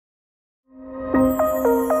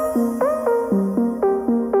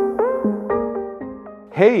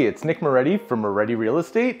Hey, it's Nick Moretti from Moretti Real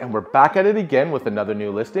Estate, and we're back at it again with another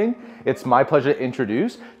new listing. It's my pleasure to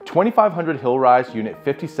introduce 2500 Hill Rise Unit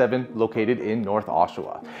 57 located in North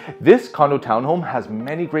Oshawa. This condo townhome has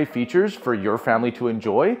many great features for your family to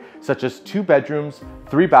enjoy, such as 2 bedrooms,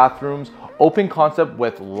 3 bathrooms, open concept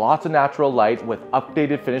with lots of natural light with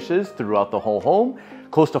updated finishes throughout the whole home,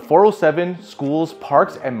 close to 407, schools,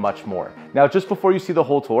 parks, and much more. Now, just before you see the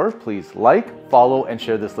whole tour, please like, follow, and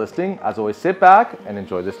share this listing. As always, sit back and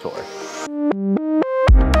enjoy this tour.